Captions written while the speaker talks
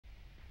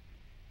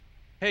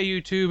Hey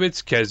YouTube,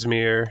 it's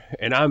Kesmir,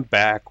 and I'm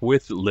back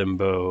with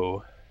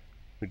Limbo.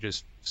 We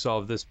just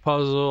solved this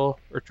puzzle.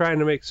 We're trying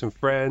to make some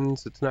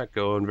friends. It's not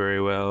going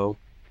very well.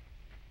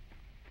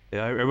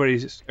 Yeah,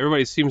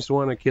 everybody seems to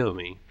want to kill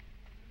me.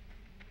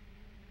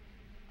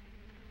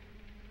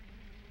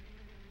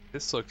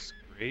 This looks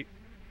great.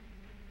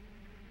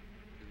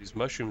 These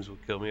mushrooms will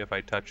kill me if I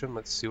touch them.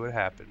 Let's see what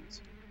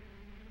happens.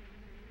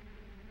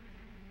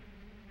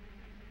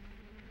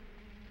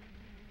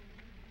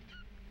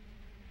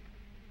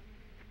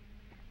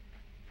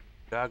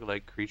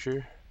 Dog-like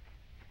creature.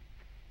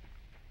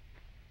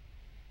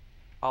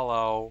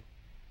 Hello.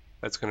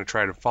 That's gonna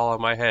try to fall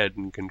on my head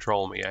and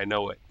control me. I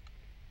know it.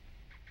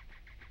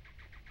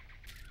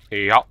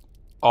 Yup.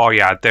 Oh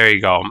yeah, there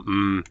you go.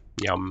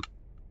 Yum.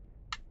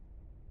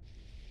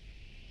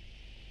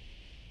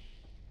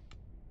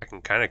 I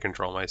can kind of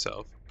control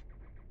myself.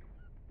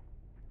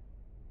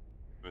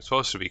 I'm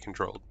supposed to be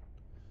controlled.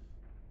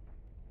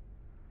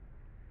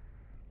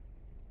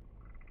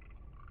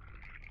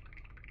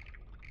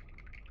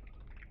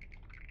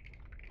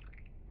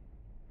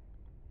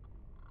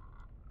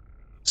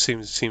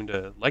 Seem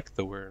to like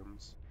the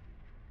worms.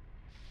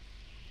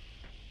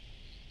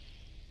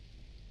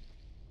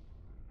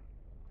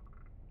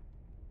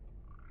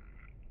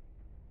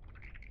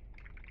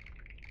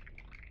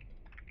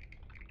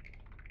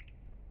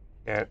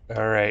 Yeah,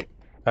 alright.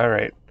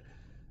 Alright.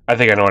 I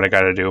think I know what I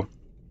gotta do.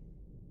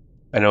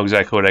 I know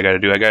exactly what I gotta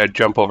do. I gotta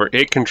jump over.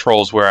 It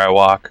controls where I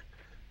walk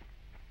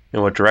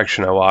and what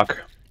direction I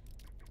walk.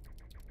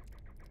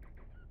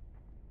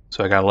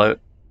 So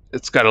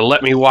it's gotta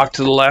let me walk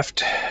to the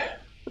left.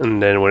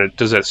 And then when it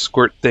does that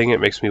squirt thing, it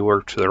makes me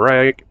work to the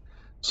right.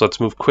 So let's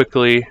move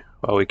quickly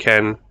while we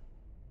can.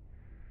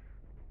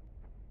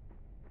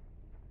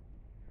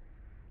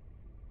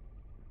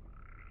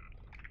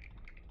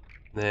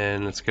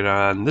 Then let's get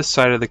on this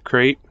side of the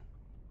crate.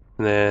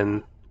 And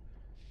then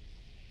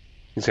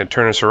he's gonna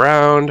turn us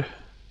around.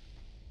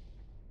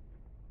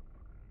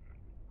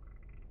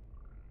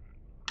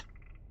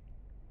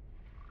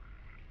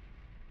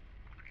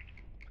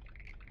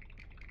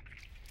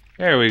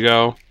 There we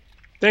go.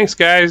 Thanks,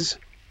 guys.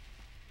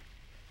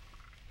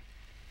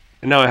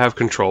 And now I have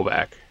control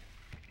back.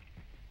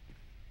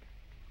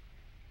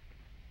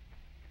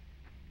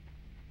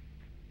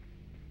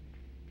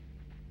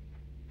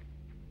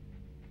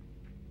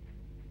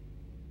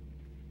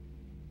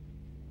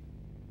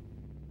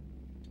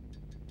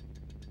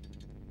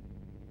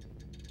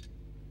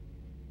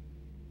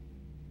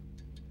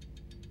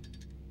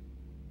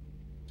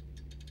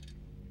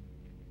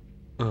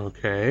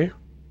 Okay.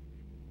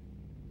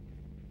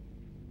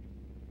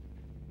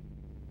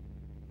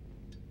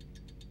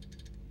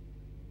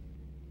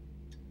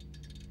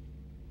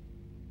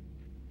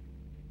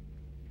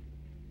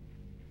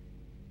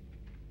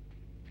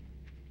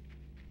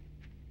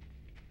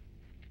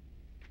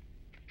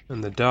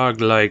 And the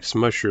dog likes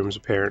mushrooms,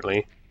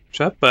 apparently. What's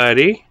up,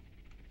 buddy?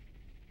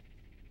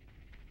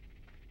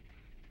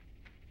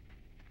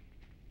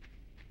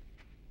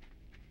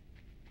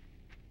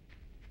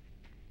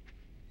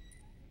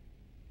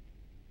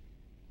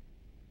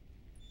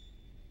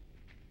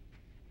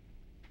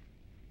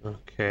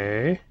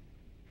 Okay.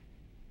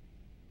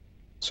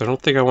 So I don't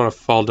think I want to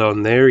fall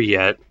down there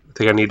yet. I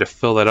think I need to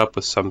fill that up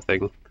with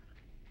something.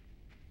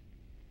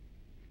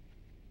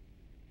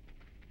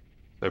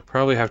 So I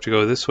probably have to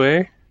go this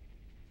way.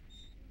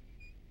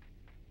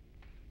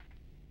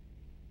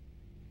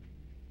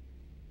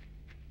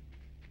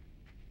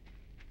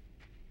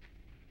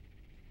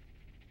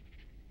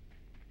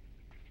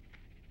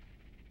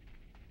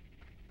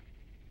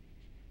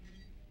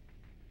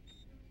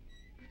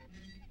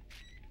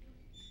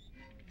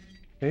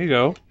 There you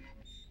go.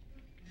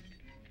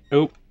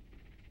 Nope.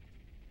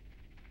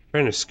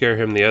 Trying to scare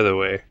him the other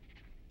way. I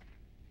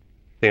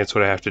think that's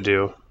what I have to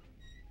do.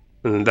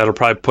 And that'll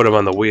probably put him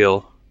on the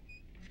wheel.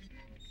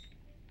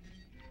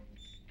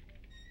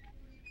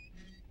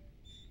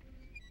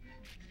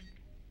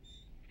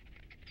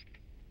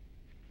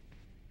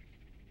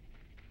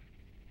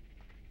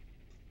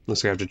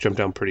 Looks like I have to jump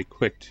down pretty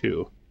quick,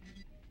 too.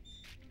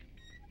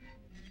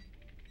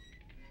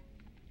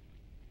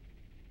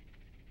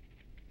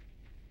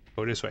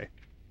 Go this way.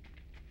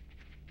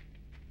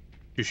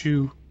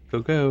 Shoo-shoo.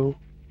 Go, go.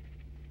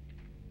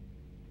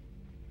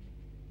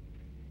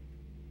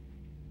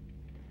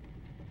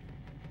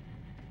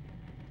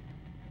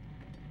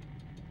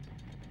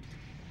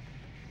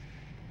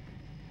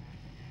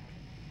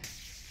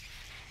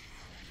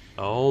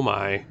 Oh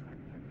my.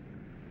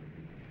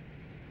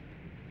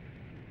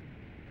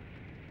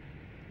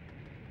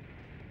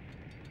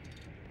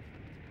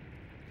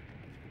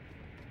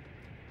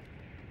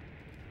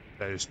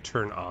 Did I just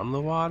turn on the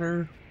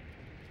water?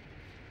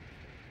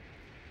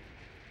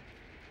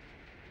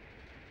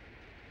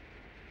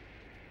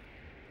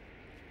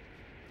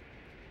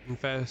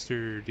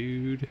 Faster,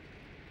 dude.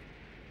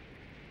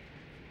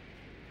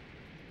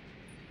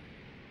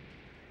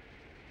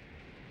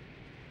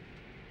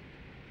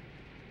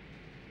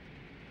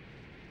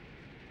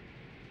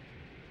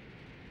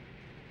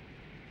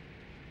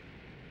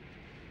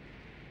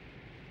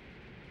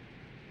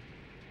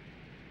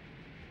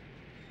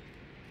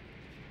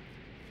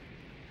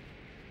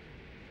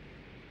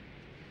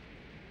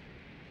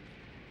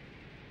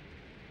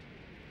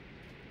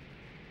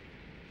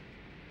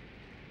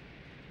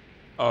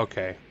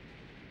 Okay.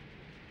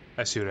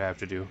 I see what I have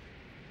to do.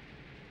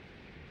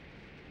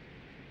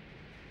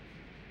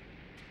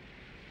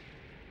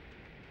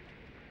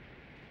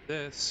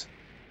 This.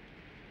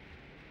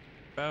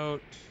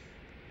 About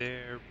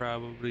there,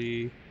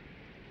 probably.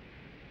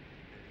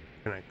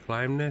 Can I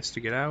climb this to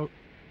get out?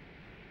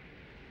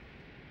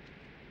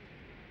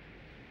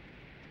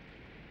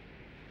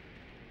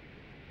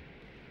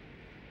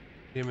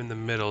 Get him in the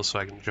middle so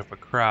I can jump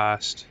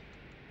across.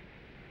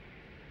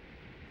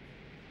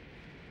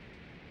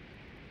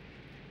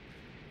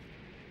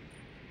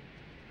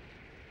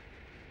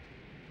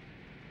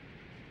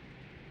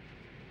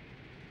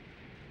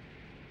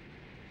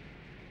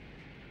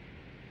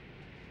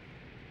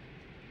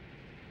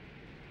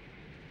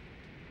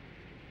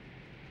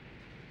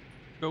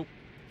 Go.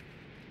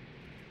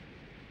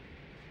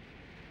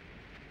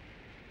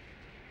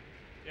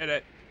 Get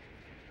it.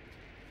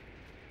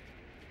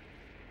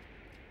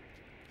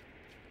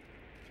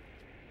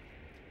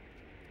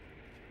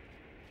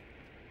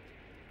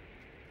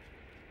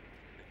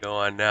 Go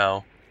on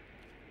now.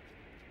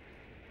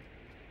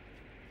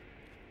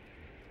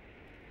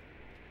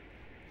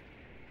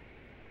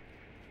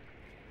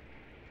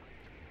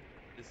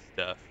 This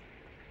stuff.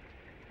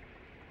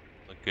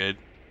 Look good.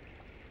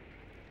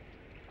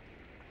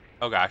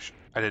 Oh gosh,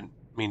 I didn't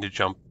mean to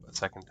jump a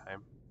second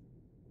time.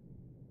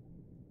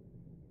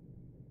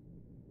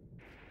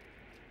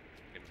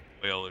 Like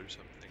an oil or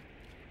something.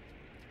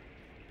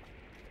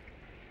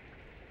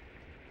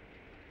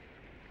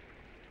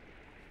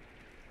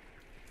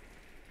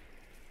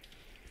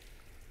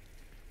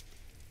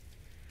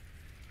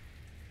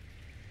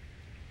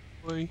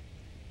 Boy.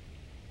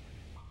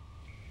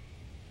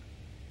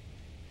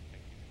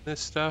 This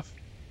stuff.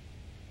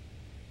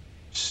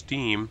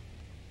 Steam.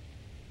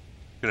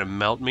 Gonna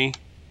melt me?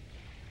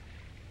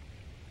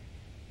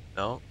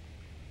 No?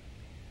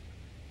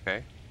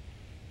 Okay.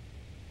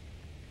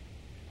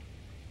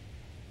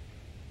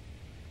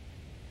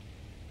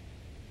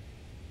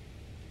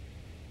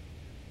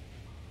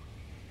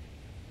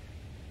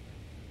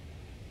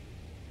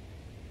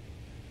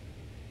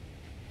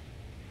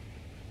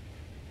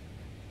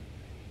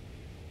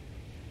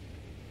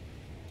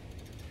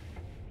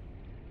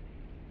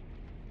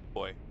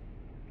 Boy. I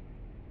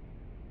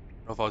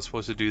don't know if I was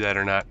supposed to do that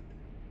or not.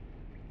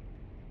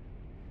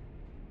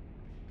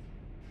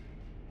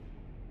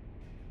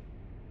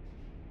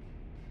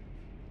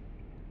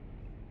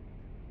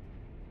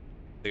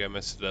 I think I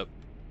messed it up.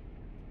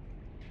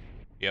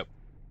 Yep.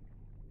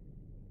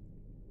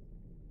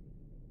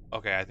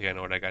 Okay, I think I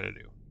know what I gotta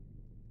do.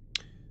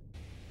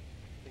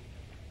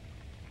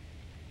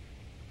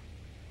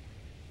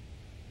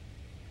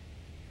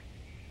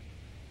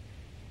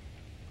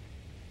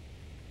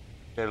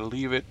 Gotta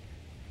leave it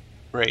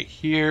right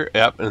here.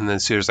 Yep, and then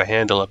see there's a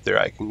handle up there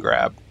I can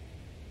grab.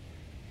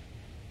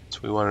 So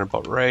we want it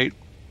about right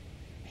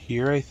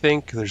here, I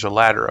think. There's a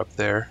ladder up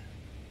there.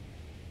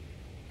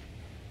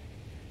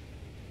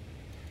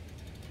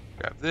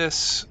 Grab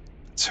this.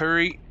 Let's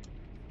hurry.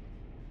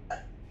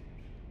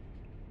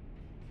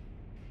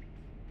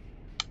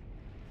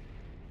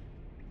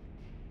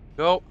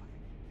 Go.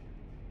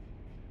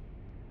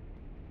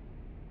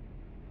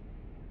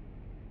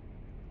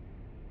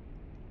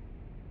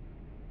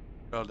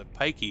 Oh, the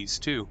pikeys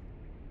too.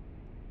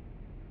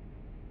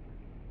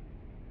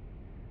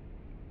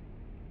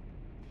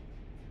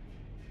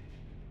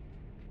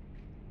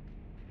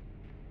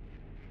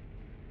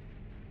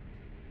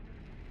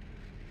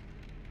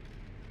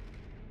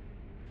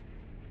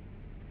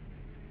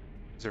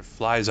 There are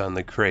flies on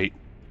the crate.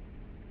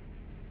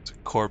 There's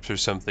a corpse or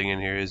something in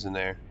here, isn't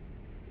there?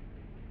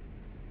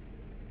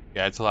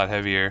 Yeah, it's a lot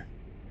heavier.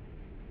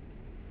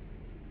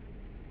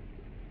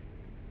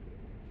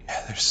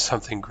 Yeah, there's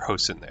something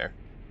gross in there.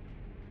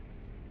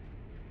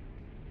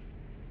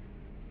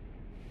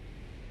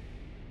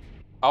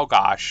 Oh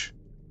gosh.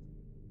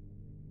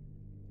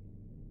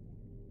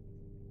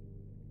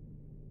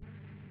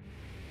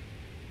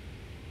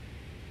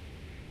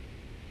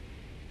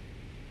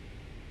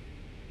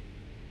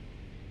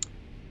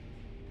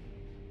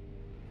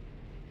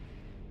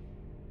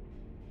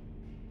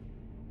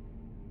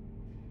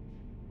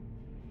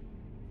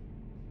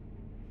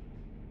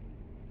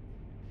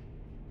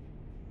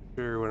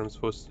 Sure what I'm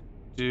supposed to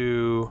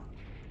do.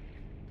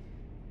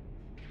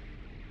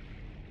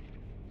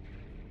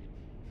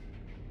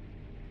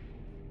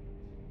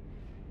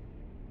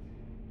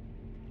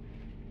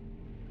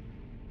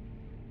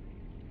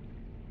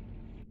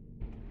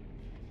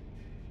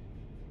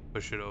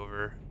 Push it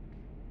over.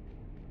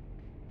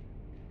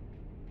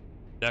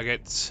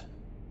 Nuggets.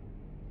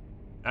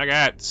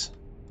 Nuggets.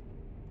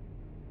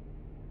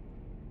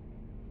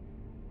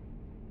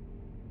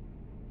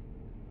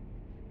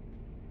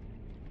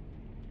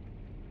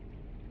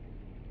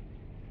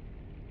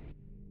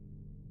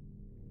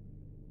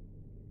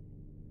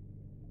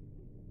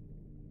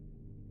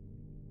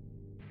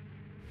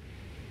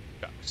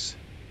 Ducks.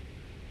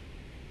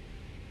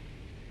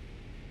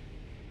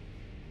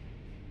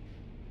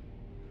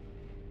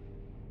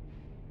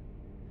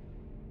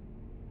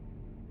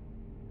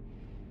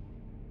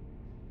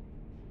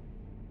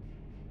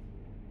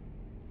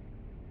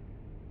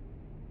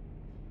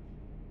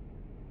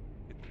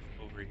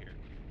 over here.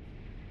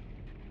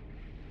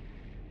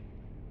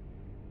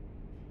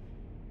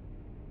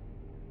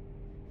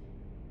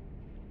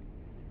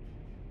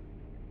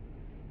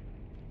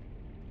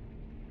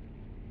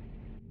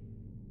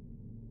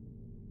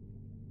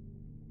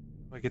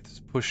 I get this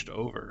pushed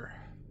over.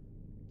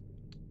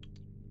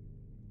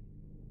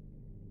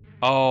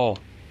 Oh,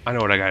 I know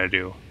what I gotta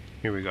do.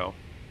 Here we go.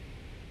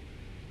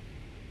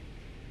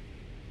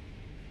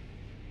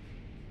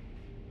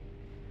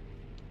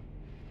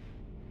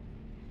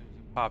 As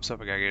it pops up,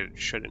 I gotta get it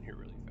shut in here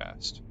really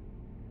fast.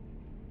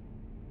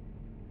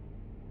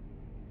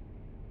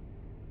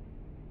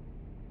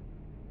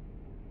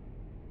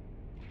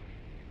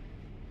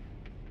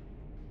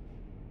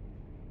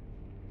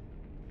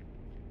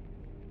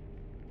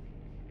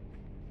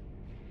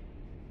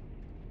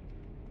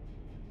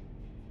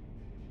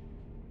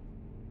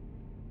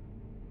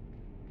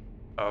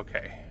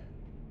 Okay.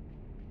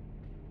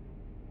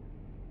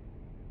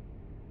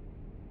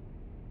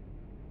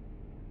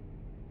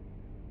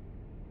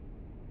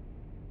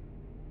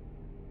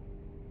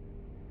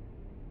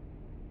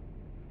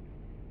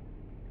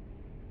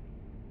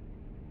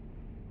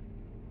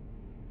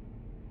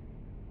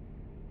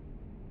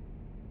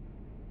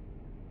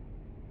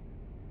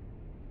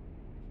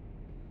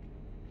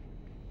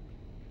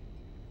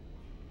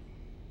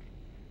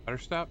 Water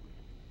stop?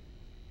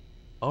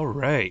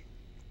 Alright.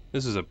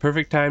 This is a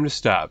perfect time to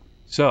stop.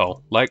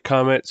 So, like,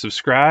 comment,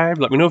 subscribe.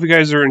 Let me know if you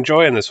guys are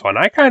enjoying this one.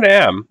 I kind of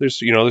am.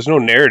 There's no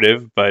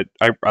narrative, but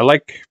I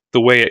like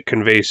the way it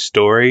conveys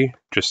story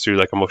just through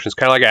like emotions,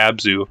 kind of like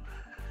Abzu.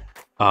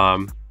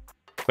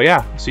 But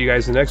yeah, see you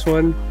guys in the next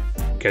one.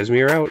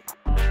 Kesmir out.